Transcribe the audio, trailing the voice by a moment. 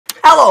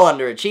Hello,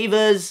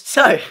 underachievers!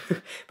 So,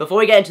 before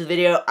we get into the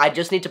video, I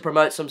just need to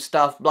promote some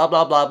stuff, blah,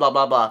 blah, blah, blah,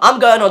 blah, blah. I'm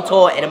going on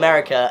tour in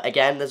America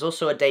again. There's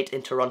also a date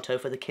in Toronto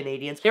for the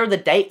Canadians. Here are the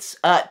dates.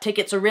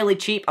 Tickets are really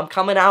cheap. I'm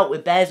coming out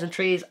with Bears and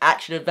Trees,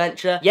 Action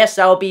Adventure. Yes,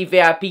 there will be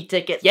VIP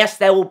tickets. Yes,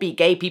 there will be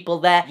gay people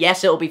there.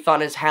 Yes, it will be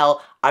fun as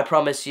hell. I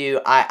promise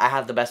you, I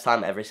have the best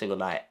time every single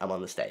night I'm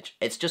on the stage.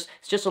 It's just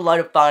a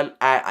load of fun.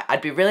 I'd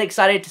be really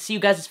excited to see you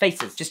guys'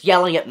 faces, just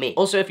yelling at me.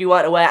 Also, if you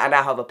weren't aware, I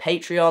now have a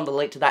Patreon. The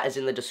link to that is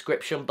in the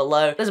description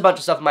below. There's a bunch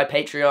of stuff on my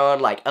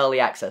Patreon, like early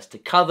access to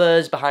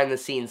covers, behind the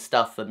scenes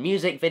stuff for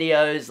music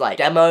videos, like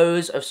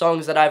demos of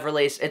songs that I've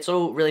released. It's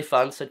all really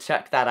fun, so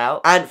check that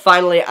out. And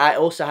finally, I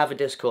also have a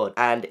Discord.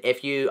 And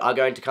if you are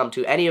going to come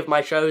to any of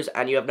my shows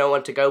and you have no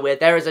one to go with,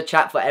 there is a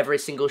chat for every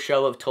single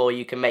show of tour.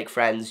 You can make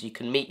friends, you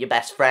can meet your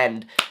best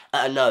friend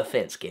at a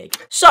Noahfinnce gig.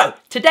 So,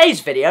 today's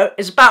video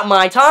is about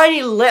my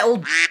tiny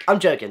little I'm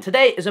joking.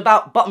 Today is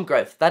about bottom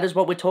growth. That is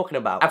what we're talking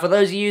about. And for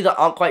those of you that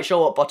aren't quite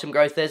sure what bottom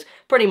growth is,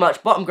 pretty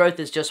much bottom growth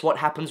is just what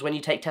happens when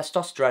you take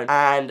testosterone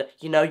and,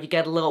 you know, you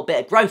get a little bit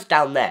of growth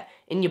down there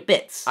in your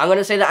bits. I'm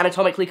gonna say the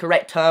anatomically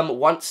correct term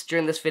once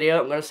during this video.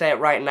 I'm gonna say it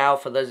right now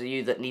for those of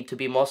you that need to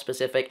be more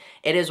specific.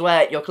 It is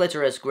where your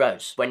clitoris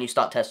grows when you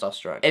start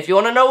testosterone. If you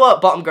wanna know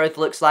what bottom growth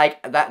looks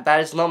like, that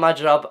is not my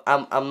job.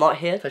 I'm not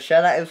here to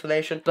share that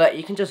information, but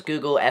you can just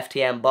Google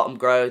FTM bottom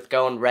growth,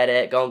 go on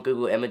Reddit, go on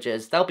Google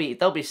Images. There'll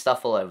be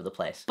stuff all over the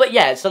place. But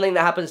yeah, it's something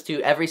that happens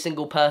to every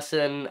single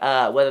person,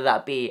 whether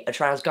that be a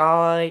trans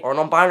guy or a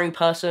non-binary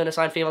person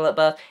assigned female at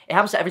birth. It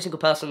happens to every single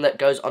person that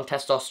goes on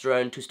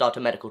testosterone to start a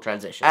medical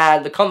transition.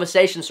 And the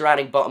conversation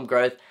surrounding bottom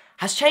growth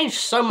has changed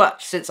so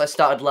much since I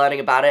started learning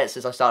about it,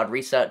 since I started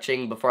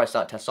researching before I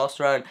started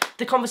testosterone.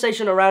 The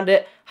conversation around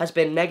it has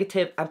been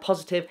negative and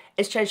positive.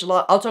 It's changed a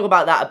lot. I'll talk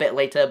about that a bit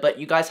later, but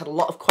you guys had a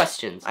lot of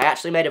questions. I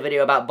actually made a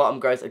video about bottom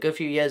growth a good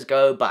few years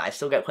ago, but I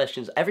still get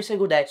questions every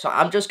single day, so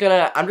I'm just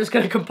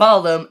gonna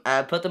compile them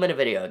and put them in a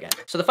video again.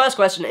 So the first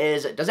question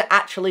is, does it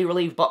actually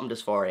relieve bottom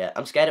dysphoria?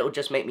 I'm scared it will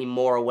just make me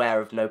more aware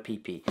of no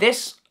PP.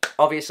 This,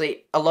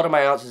 obviously, a lot of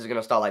my answers are going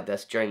to start like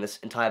this during this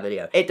entire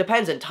video. It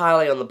depends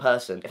entirely on the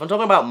person. If I'm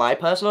talking about my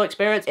personal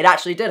experience, it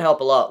actually did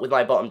help a lot with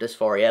my bottom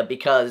dysphoria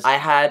because I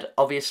had,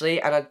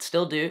 obviously, and I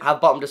still do,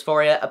 have bottom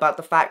dysphoria about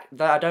the fact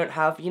that I don't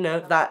have, you know,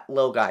 that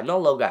little guy. Not a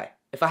little guy.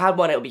 If I had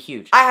one, it would be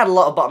huge. I had a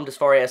lot of bottom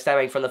dysphoria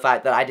stemming from the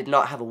fact that I did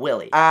not have a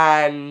willy.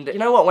 And you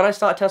know what? When I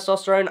started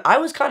testosterone, I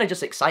was kind of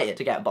just excited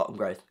to get bottom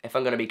growth, if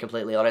I'm going to be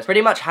completely honest.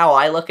 Pretty much how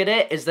I look at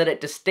it is that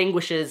it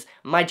distinguishes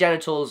my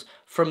genitals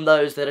from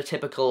those that are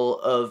typical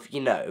of,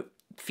 you know,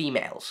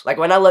 females. Like,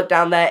 when I look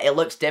down there, it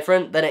looks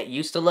different than it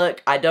used to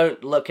look. I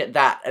don't look at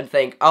that and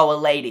think, oh, a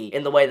lady,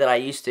 in the way that I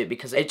used to,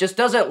 because it just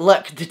doesn't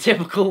look the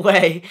typical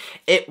way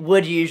it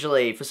would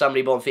usually for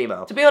somebody born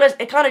female. To be honest,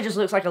 it kind of just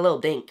looks like a little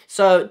dink.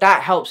 So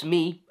that helps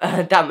me,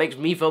 that makes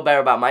me feel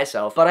better about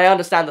myself, but I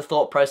understand the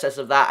thought process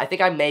of that. I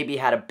think I maybe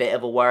had a bit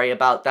of a worry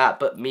about that,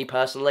 but me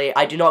personally,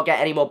 I do not get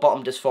any more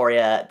bottom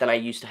dysphoria than I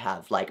used to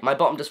have. Like, my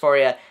bottom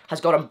dysphoria has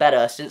gotten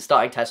better since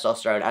starting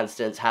testosterone and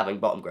since having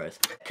bottom growth.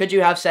 Could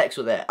you have sex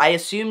with it?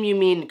 I assume you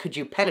mean, could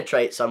you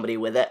penetrate somebody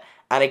with it?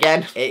 And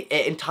again, it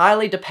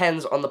entirely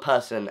depends on the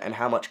person and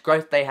how much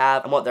growth they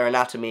have and what their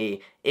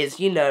anatomy is,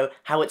 you know,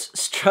 how it's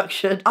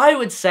structured. I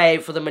would say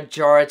for the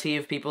majority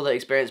of people that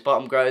experience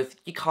bottom growth,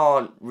 you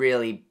can't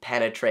really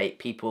penetrate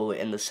people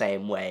in the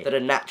same way that a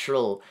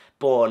natural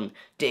born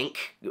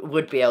dink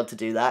would be able to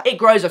do that. It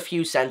grows a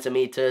few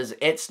centimeters.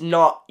 It's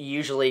not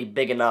usually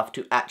big enough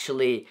to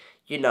actually,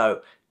 you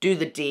know, do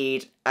the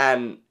deed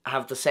and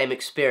have the same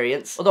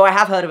experience. Although I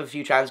have heard of a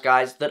few trans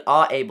guys that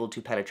are able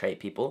to penetrate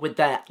people with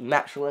their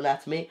natural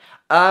anatomy.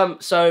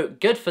 So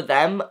good for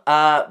them.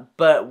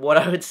 But what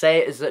I would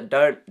say is that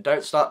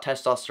don't start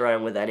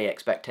testosterone with any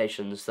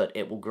expectations that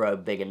it will grow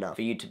big enough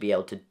for you to be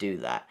able to do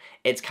that.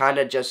 It's kind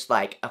of just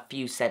like a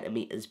few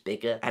centimeters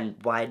bigger and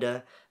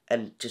wider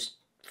and just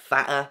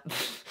fatter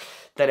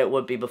than it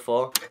would be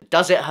before.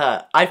 Does it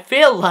hurt? I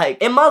feel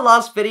like in my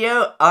last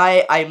video,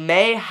 I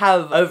may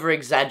have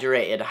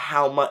over-exaggerated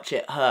how much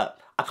it hurt.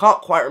 I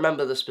can't quite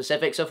remember the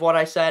specifics of what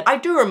I said. I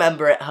do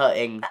remember it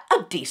hurting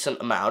a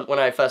decent amount when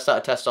I first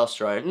started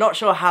testosterone. Not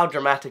sure how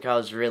dramatic I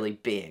was really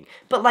being.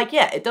 But like,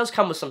 yeah, it does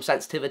come with some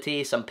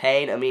sensitivity, some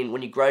pain. I mean,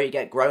 when you grow, you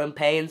get growing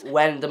pains.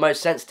 When the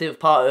most sensitive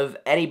part of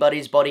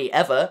anybody's body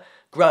ever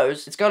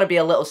grows, it's going to be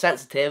a little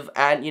sensitive,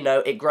 and you know,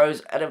 it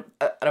grows at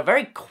a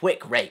very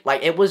quick rate.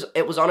 Like, it was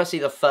honestly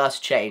the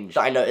first change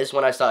that I noticed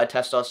when I started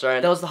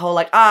testosterone. There was the whole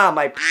like,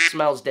 my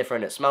smells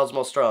different, it smells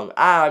more strong,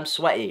 I'm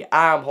sweaty,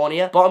 I'm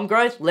hornier. Bottom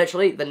growth,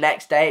 literally the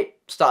next day,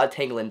 started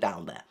tingling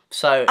down there.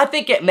 So I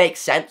think it makes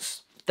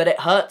sense that it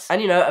hurts,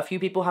 and you know, a few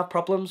people have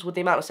problems with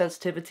the amount of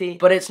sensitivity,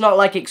 but it's not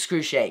like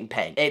excruciating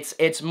pain.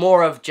 It's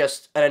more of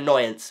just an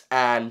annoyance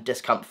and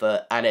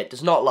discomfort, and it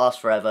does not last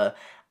forever.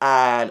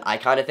 And I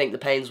kind of think the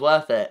pain's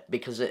worth it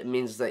because it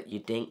means that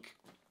your dink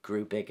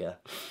grew bigger.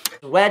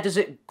 Where does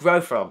it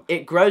grow from?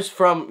 It grows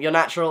from your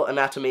natural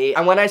anatomy.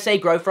 And when I say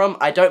grow from,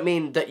 I don't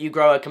mean that you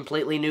grow a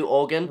completely new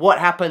organ. What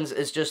happens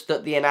is just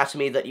that the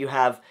anatomy that you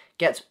have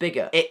gets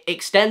bigger. It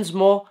extends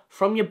more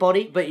from your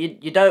body, but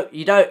you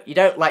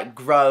don't like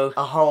grow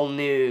a whole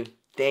new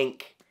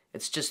dink.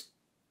 It's just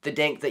the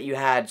dink that you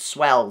had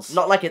swells.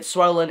 Not like it's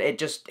swollen, it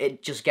just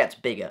gets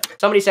bigger.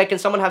 Somebody said, can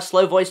someone have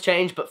slow voice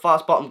change but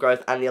fast bottom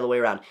growth and the other way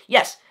around?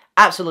 Yes,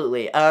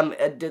 absolutely.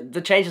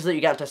 The changes that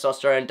you get in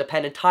testosterone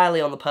depend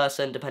entirely on the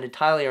person, depend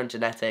entirely on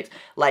genetics.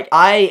 Like,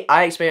 I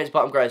experienced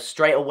bottom growth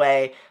straight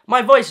away.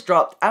 My voice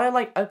dropped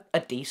at a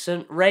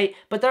decent rate,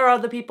 but there are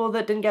other people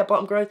that didn't get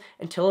bottom growth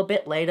until a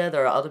bit later.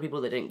 There are other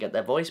people that didn't get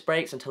their voice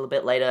breaks until a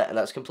bit later, and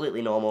that's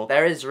completely normal.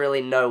 There is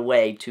really no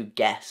way to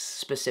guess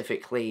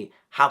specifically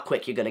how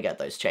quick you're gonna get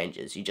those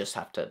changes. You just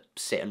have to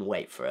sit and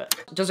wait for it.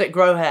 Does it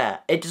grow hair?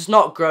 It does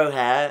not grow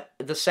hair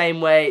the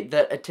same way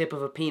that a tip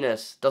of a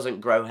penis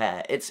doesn't grow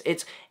hair.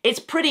 It's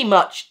pretty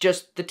much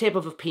just the tip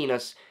of a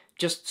penis,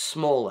 just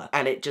smaller,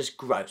 and it just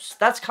grows.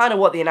 That's kind of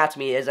what the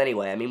anatomy is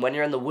anyway. I mean, when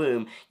you're in the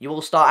womb, you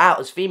all start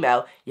out as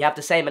female, you have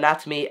the same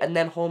anatomy, and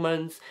then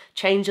hormones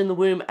change in the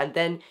womb, and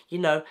then, you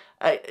know,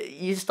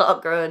 you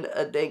start growing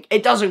a dink.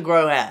 It doesn't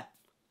grow hair.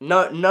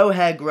 No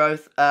hair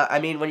growth. I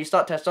mean, when you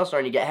start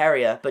testosterone, you get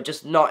hairier, but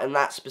just not in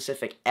that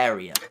specific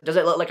area. Does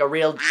it look like a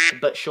real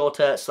but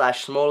shorter /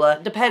 smaller?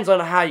 Depends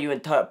on how you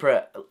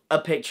interpret a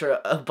picture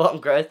of bottom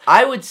growth.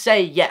 I would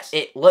say yes,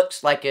 it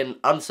looks like an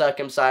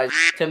uncircumcised.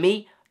 To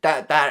me,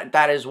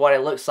 that is what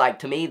it looks like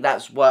to me.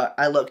 That's what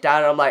I look down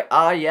and I'm like,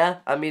 oh yeah,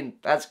 I mean,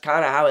 that's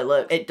kind of how it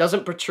looks. It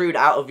doesn't protrude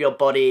out of your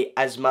body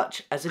as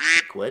much as a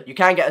dick would. You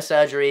can get a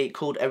surgery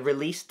called a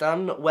release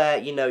done, where,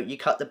 you know, you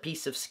cut the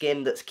piece of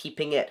skin that's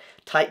keeping it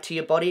tight to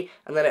your body,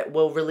 and then it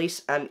will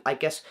release and, I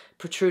guess,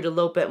 protrude a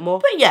little bit more.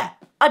 But yeah,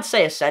 I'd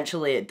say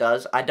essentially it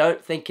does. I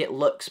don't think it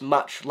looks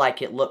much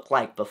like it looked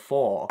like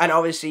before. And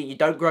obviously, you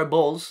don't grow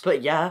balls,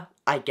 but yeah,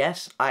 I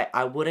guess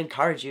I would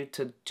encourage you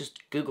to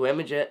just Google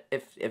image it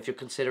if you're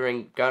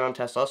considering going on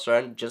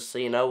testosterone, just so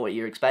you know what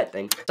you're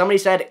expecting. Somebody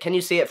said, can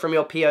you see it from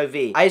your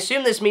POV? I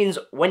assume this means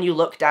when you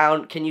look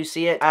down, can you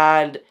see it?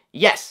 And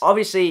yes,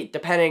 obviously,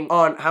 depending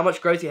on how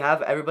much growth you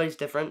have, everybody's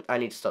different. I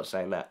need to stop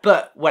saying that.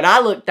 But when I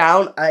look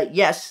down,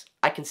 yes,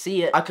 I can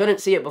see it. I couldn't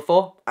see it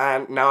before,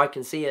 and now I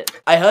can see it.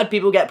 I heard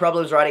people get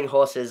problems riding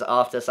horses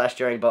after /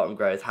 during bottom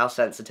growth. How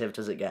sensitive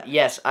does it get?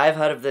 Yes, I've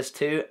heard of this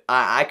too.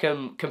 I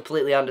can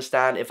completely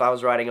understand if I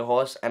was riding a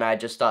horse and I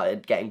just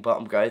started getting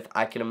bottom growth.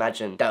 I can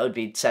imagine that would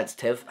be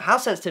sensitive. How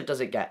sensitive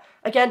does it get?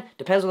 Again,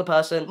 depends on the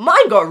person.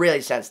 Mine got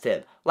really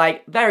sensitive.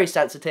 Like, very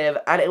sensitive,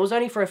 and it was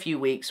only for a few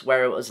weeks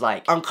where it was,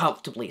 like,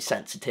 uncomfortably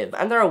sensitive.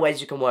 And there are ways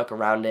you can work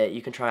around it.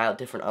 You can try out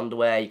different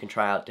underwear, you can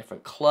try out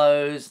different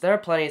clothes. There are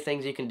plenty of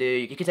things you can do.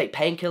 You can take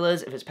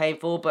painkillers if it's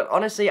painful, but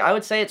honestly, I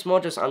would say it's more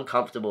just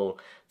uncomfortable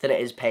than it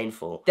is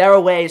painful. There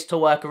are ways to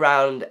work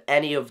around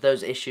any of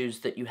those issues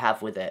that you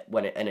have with it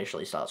when it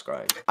initially starts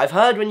growing. I've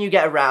heard when you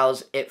get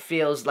aroused, it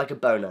feels like a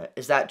boner.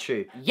 Is that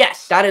true?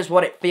 Yes, that is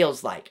what it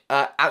feels like.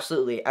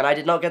 Absolutely. And I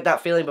did not get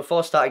that feeling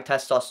before starting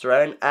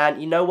testosterone.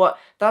 And you know what?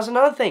 That's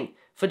another thing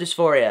for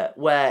dysphoria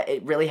where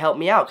it really helped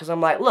me out, because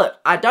I'm like, look,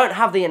 I don't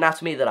have the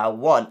anatomy that I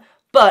want,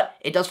 but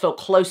it does feel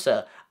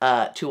closer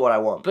to what I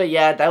want. But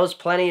yeah, there was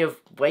plenty of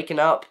waking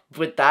up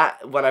with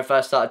that when I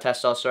first started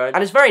testosterone.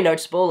 And it's very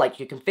noticeable, like,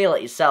 you can feel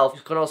it yourself.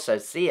 You can also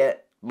see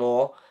it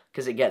more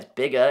because it gets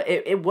bigger.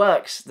 It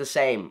works the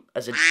same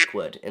as a dick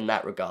would in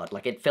that regard.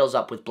 Like, it fills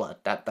up with blood.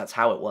 That's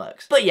how it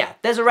works. But yeah,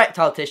 there's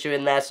erectile tissue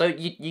in there, so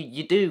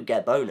you do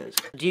get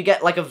boners. Do you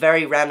get, like, a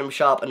very random,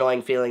 sharp,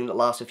 annoying feeling that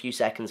lasts a few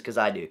seconds? Because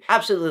I do.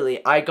 Absolutely.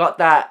 I got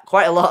that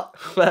quite a lot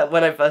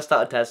when I first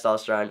started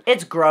testosterone.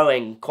 It's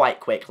growing quite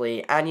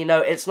quickly, and, you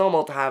know, it's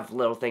normal to have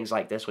little things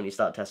like this when you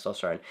start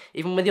testosterone.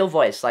 Even with your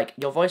voice. Like,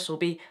 your voice will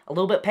be a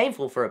little bit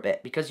painful for a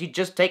bit, because you've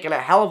just taken a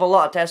hell of a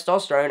lot of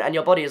testosterone, and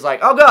your body is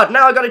like, oh god,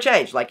 now I gotta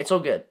change. Like, it's all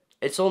good.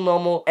 It's all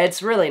normal.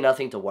 It's really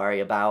nothing to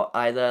worry about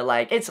either.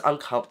 Like, it's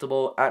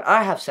uncomfortable, and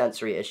I have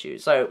sensory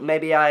issues, so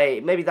maybe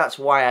that's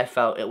why I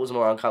felt it was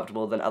more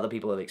uncomfortable than other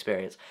people have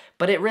experienced.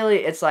 But it's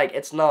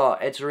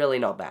really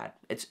not bad.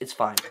 It's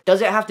fine.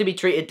 Does it have to be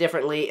treated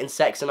differently in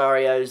sex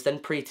scenarios than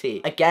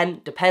pre-T? Again,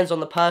 depends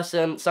on the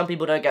person. Some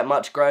people don't get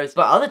much growth,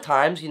 but other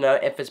times, you know,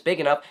 if it's big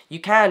enough, you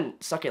can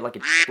suck it like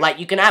a like,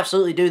 you can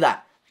absolutely do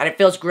that. And it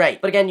feels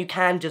great. But again, you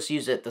can just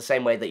use it the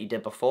same way that you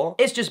did before.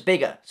 It's just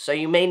bigger, so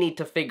you may need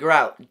to figure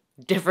out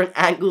different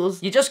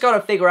angles. You just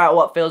gotta figure out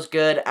what feels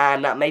good,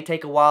 and that may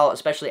take a while,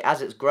 especially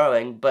as it's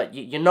growing, but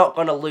you're not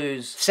gonna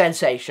lose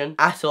sensation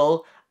at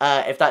all.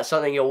 If that's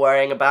something you're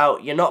worrying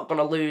about, you're not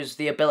gonna lose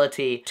the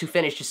ability to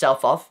finish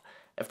yourself off,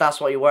 if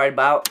that's what you're worried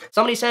about.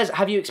 Somebody says,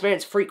 have you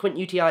experienced frequent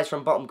UTIs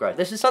from bottom growth?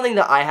 This is something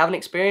that I haven't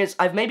experienced.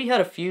 I've maybe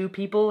heard a few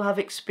people have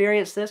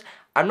experienced this.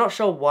 I'm not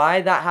sure why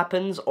that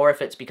happens, or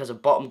if it's because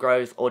of bottom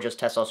growth, or just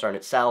testosterone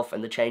itself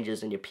and the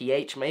changes in your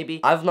pH,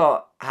 maybe. I've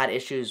not had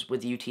issues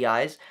with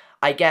UTIs.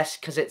 I guess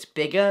because it's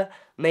bigger,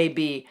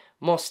 maybe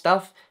more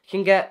stuff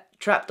can get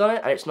trapped on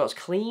it, and it's not as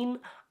clean.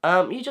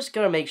 You just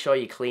gotta make sure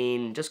you're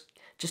clean. Just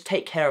just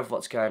take care of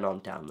what's going on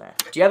down there.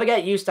 Do you ever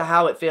get used to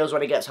how it feels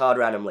when it gets hard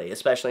randomly,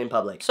 especially in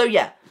public? So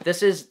yeah,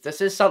 this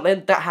is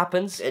something that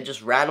happens. It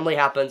just randomly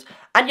happens.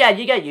 And yeah,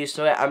 you get used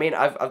to it. I mean,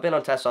 I've been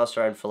on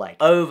testosterone for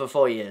like over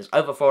 4 years,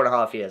 over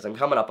 4.5 years. I'm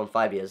coming up on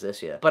 5 years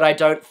this year. But I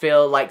don't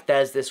feel like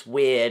there's this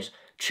weird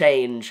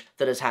change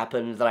that has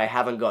happened that I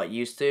haven't got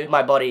used to.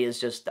 My body is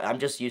just, I'm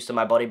just used to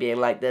my body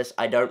being like this.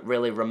 I don't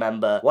really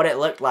remember what it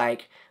looked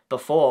like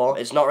before.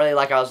 It's not really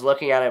like I was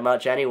looking at it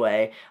much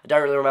anyway. I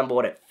don't really remember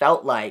what it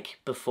felt like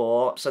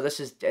before. So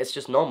it's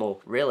just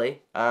normal,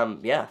 really.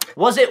 Yeah.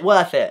 Was it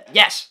worth it?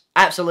 Yes.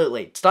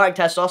 Absolutely. Starting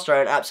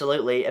testosterone,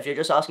 absolutely. If you're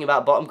just asking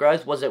about bottom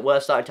growth, was it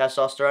worth starting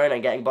testosterone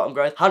and getting bottom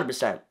growth?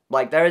 100%.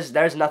 Like,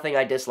 there's nothing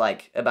I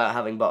dislike about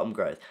having bottom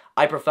growth.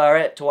 I prefer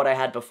it to what I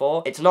had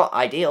before. It's not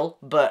ideal,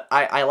 but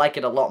I like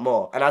it a lot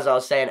more. And as I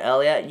was saying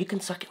earlier, you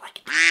can suck it like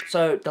it.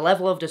 So the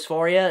level of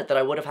dysphoria that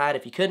I would have had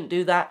if you couldn't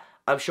do that,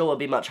 I'm sure would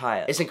be much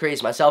higher. It's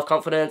increased my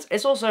self-confidence.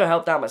 It's also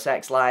helped out my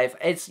sex life.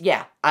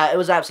 Yeah, it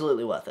was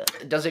absolutely worth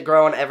it. Does it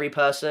grow on every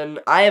person?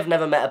 I have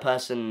never met a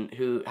person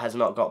who has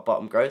not got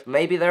bottom growth.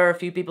 Maybe there are a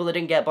few people that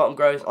didn't get bottom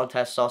growth on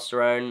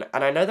testosterone,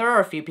 and I know there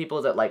are a few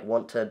people that like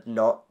want to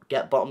not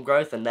get bottom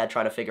growth and they're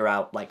trying to figure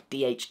out like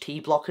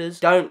DHT blockers.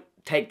 Don't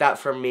take that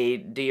from me,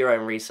 do your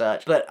own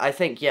research. But I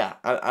think, yeah,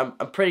 I'm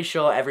pretty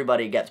sure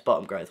everybody gets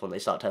bottom growth when they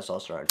start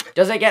testosterone.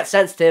 Does it get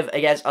sensitive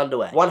against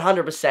underwear?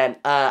 100%, and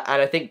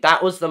I think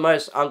that was the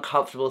most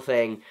uncomfortable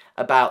thing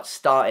about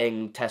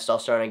starting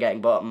testosterone and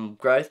getting bottom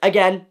growth.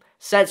 Again,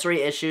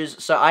 sensory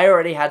issues, so I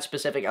already had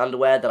specific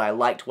underwear that I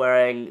liked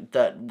wearing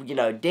that, you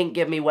know, didn't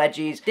give me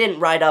wedgies,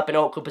 didn't ride up in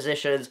awkward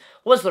positions,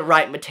 was the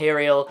right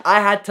material.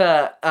 I had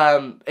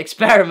to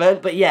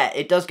experiment, but yeah,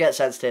 it does get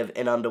sensitive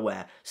in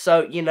underwear.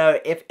 So, you know,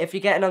 if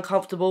you're getting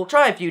uncomfortable,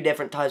 try a few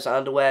different types of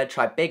underwear.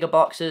 Try bigger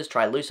boxes,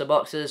 try looser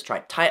boxes, try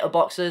tighter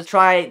boxes,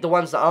 try the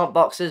ones that aren't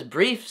boxes,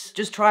 briefs.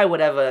 Just try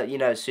whatever, you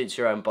know, suits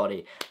your own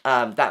body.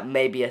 That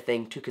may be a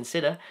thing to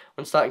consider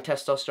when starting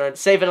testosterone.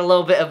 Saving a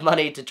little bit of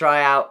money to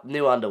try out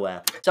new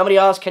underwear. Somebody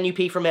asked, can you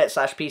pee from it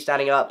 / pee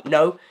standing up?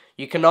 No.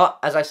 You cannot,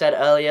 as I said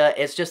earlier,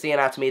 it's just the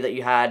anatomy that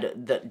you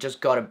had that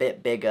just got a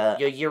bit bigger.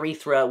 Your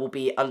urethra will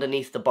be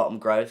underneath the bottom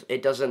growth.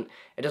 It doesn't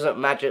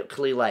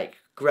magically, like,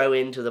 grow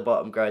into the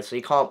bottom growth, so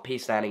you can't pee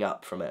standing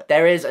up from it.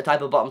 There is a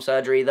type of bottom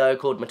surgery, though,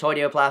 called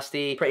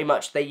metoidioplasty. Pretty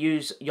much, they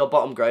use your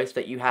bottom growth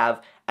that you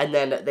have, and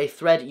then they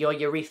thread your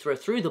urethra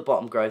through the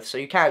bottom growth so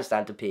you can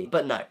stand to pee.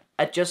 But no.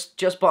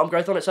 Just bottom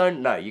growth on its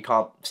own? No, you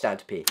can't stand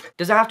to pee.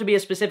 Does it have to be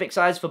a specific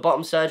size for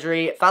bottom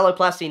surgery?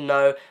 Phalloplasty,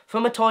 no. For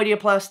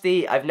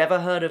metoidioplasty, I've never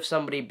heard of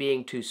somebody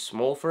being too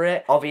small for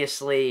it.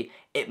 Obviously,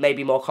 it may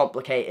be more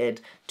complicated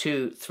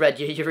to thread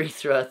your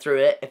urethra through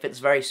it if it's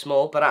very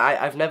small, but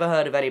I've never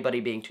heard of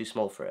anybody being too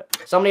small for it.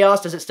 Somebody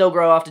asked, does it still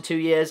grow after 2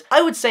 years?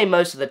 I would say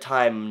most of the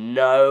time,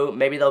 no.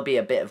 Maybe there'll be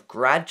a bit of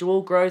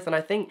gradual growth, and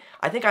I think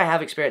I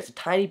have experienced a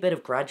tiny bit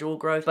of gradual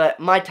growth, but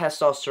my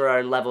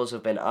testosterone levels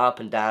have been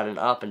up and down and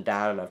up and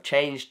down, and I've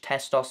changed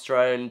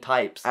testosterone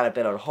types, and I've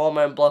been on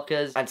hormone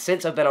blockers, and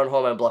since I've been on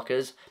hormone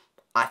blockers,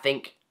 I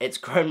think it's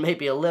grown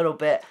maybe a little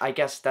bit. I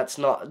guess that's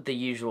not the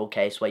usual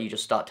case where you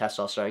just start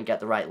testosterone,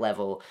 get the right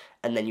level,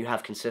 and then you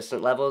have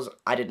consistent levels.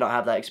 I did not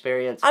have that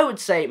experience. I would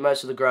say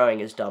most of the growing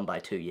is done by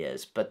 2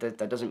 years, but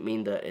that doesn't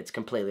mean that it's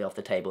completely off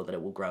the table that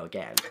it will grow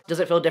again. Does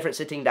it feel different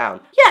sitting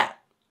down? Yeah.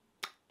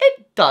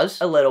 It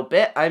does, a little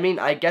bit. I mean,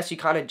 I guess you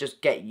kind of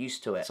just get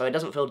used to it. So it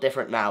doesn't feel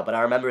different now, but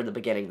I remember in the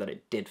beginning that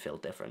it did feel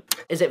different.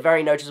 Is it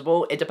very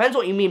noticeable? It depends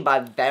what you mean by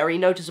very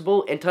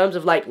noticeable. In terms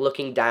of, like,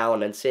 looking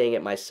down and seeing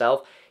it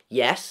myself,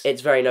 yes,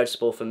 it's very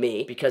noticeable for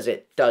me because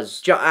it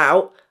does jut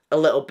out a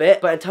little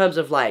bit. But in terms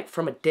of, like,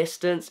 from a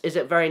distance, is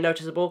it very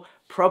noticeable?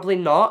 Probably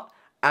not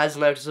as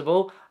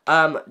noticeable.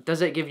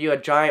 Does it give you a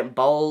giant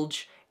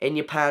bulge in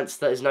your pants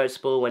that is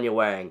noticeable when you're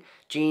wearing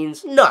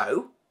jeans?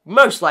 No.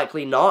 Most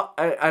likely not,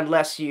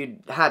 unless you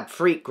had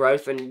freak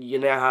growth and you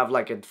now have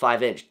like a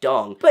 5-inch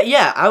dong. But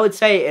yeah, I would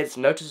say it's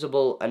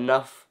noticeable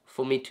enough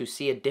for me to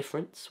see a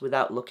difference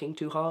without looking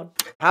too hard.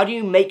 How do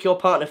you make your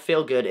partner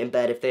feel good in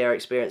bed if they are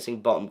experiencing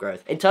bottom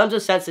growth? In terms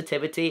of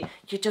sensitivity,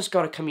 you just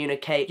gotta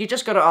communicate. You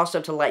just gotta ask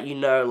them to let you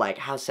know like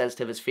how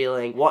sensitive it's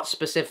feeling, what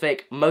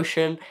specific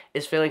motion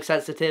is feeling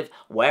sensitive,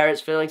 where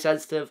it's feeling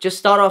sensitive. Just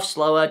start off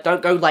slower,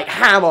 don't go like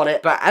ham on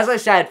it. But as I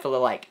said, for the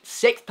like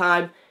 6th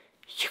time,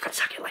 you can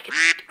suck it like a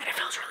and it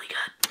feels really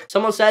good.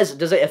 Someone says,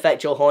 does it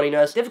affect your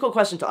horniness? Difficult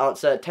question to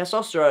answer.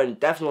 Testosterone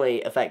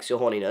definitely affects your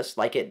horniness.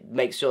 Like, it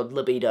makes your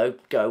libido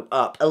go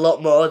up a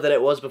lot more than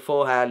it was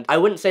beforehand. I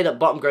wouldn't say that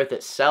bottom growth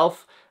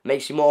itself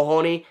makes you more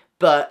horny,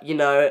 but, you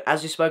know,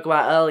 as you spoke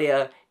about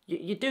earlier,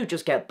 you do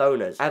just get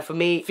boners. And for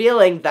me,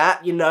 feeling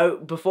that, you know,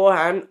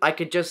 beforehand, I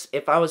could just,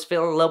 if I was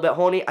feeling a little bit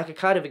horny, I could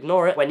kind of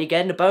ignore it. When you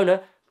get in a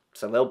boner,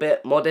 it's a little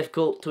bit more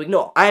difficult to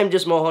ignore. I am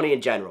just more horny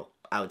in general,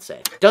 I would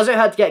say. Does it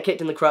hurt to get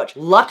kicked in the crotch?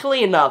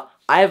 Luckily enough,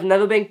 I have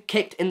never been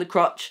kicked in the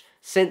crotch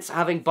since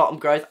having bottom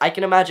growth. I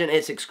can imagine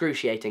it's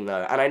excruciating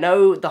though. And I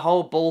know the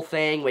whole ball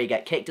thing where you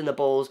get kicked in the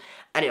balls,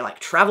 and it like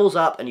travels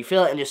up and you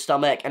feel it in your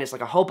stomach and it's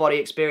like a whole body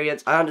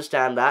experience. I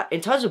understand that.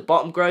 In terms of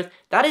bottom growth,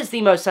 that is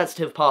the most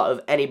sensitive part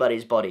of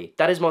anybody's body.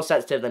 That is more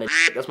sensitive than a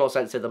that's more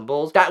sensitive than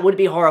balls. That would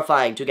be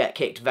horrifying to get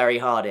kicked very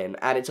hard in,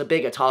 and it's a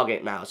bigger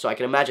target now, so I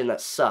can imagine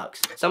that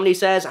sucks. Somebody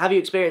says, have you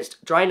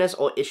experienced dryness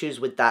or issues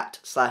with that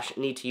 /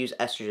 need to use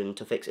estrogen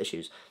to fix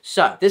issues?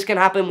 So, this can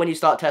happen when you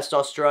start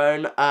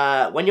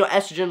testosterone. When your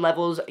estrogen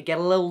levels get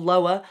a little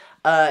lower,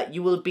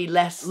 you will be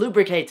less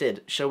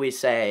lubricated, shall we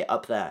say,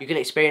 up there. You can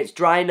experience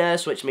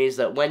dryness, which means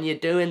that when you're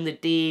doing the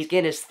D,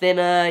 skin is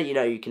thinner, you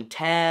know, you can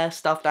tear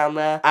stuff down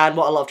there. And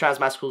what a lot of trans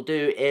mascs will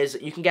do is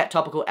you can get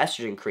topical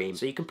estrogen cream.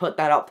 So you can put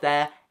that up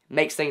there,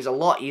 makes things a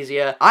lot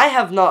easier. I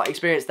have not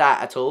experienced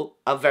that at all.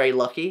 I'm very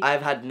lucky.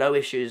 I've had no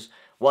issues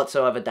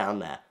whatsoever down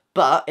there.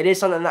 But it is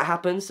something that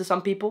happens to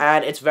some people,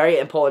 and it's very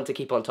important to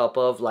keep on top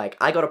of. Like,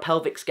 I got a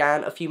pelvic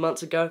scan a few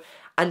months ago,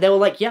 and they were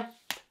like, yeah,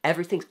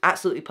 everything's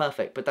absolutely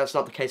perfect, but that's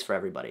not the case for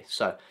everybody.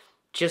 So,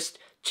 just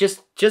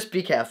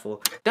be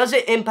careful. Does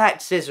it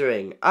impact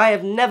scissoring? I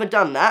have never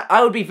done that.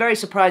 I would be very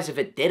surprised if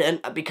it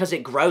didn't, because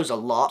it grows a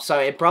lot, so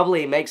it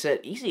probably makes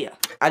it easier.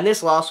 And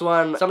this last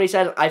one, somebody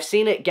said, I've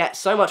seen it get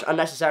so much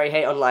unnecessary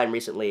hate online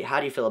recently.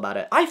 How do you feel about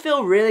it? I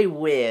feel really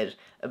weird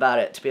about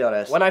it, to be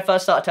honest. When I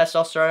first started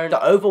testosterone,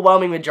 the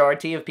overwhelming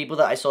majority of people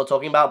that I saw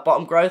talking about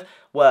bottom growth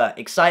were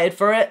excited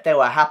for it, they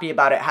were happy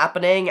about it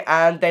happening,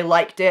 and they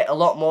liked it a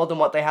lot more than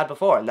what they had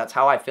before, and that's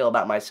how I feel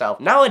about myself.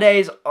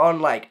 Nowadays, on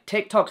like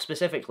TikTok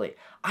specifically,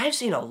 I've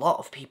seen a lot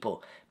of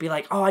people be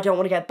like, oh, I don't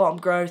want to get bottom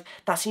growth,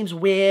 that seems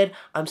weird,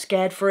 I'm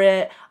scared for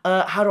it,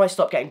 how do I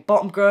stop getting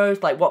bottom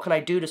growth, like what can I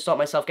do to stop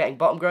myself getting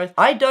bottom growth?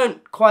 I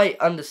don't quite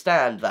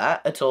understand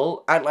that at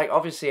all, and like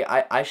obviously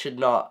I should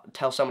not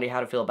tell somebody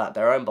how to feel about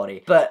their own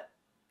body, but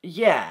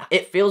yeah,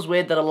 it feels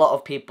weird that a lot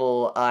of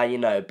people are, you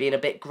know, being a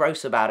bit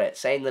gross about it,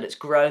 saying that it's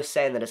gross,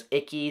 saying that it's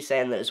icky,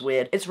 saying that it's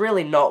weird. It's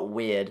really not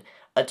weird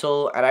at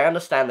all, and I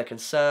understand the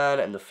concern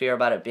and the fear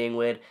about it being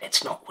weird.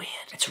 It's not weird.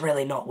 It's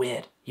really not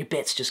weird. Your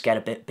bits just get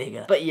a bit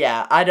bigger. But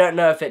yeah, I don't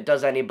know if it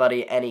does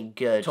anybody any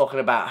good talking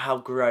about how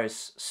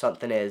gross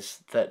something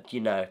is that, you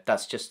know,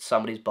 that's just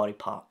somebody's body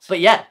parts.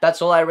 But yeah,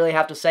 that's all I really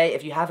have to say.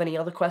 If you have any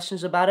other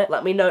questions about it,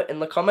 let me know in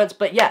the comments.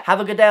 But yeah,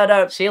 have a good day, I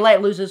don't. See you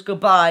later, losers.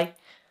 Goodbye.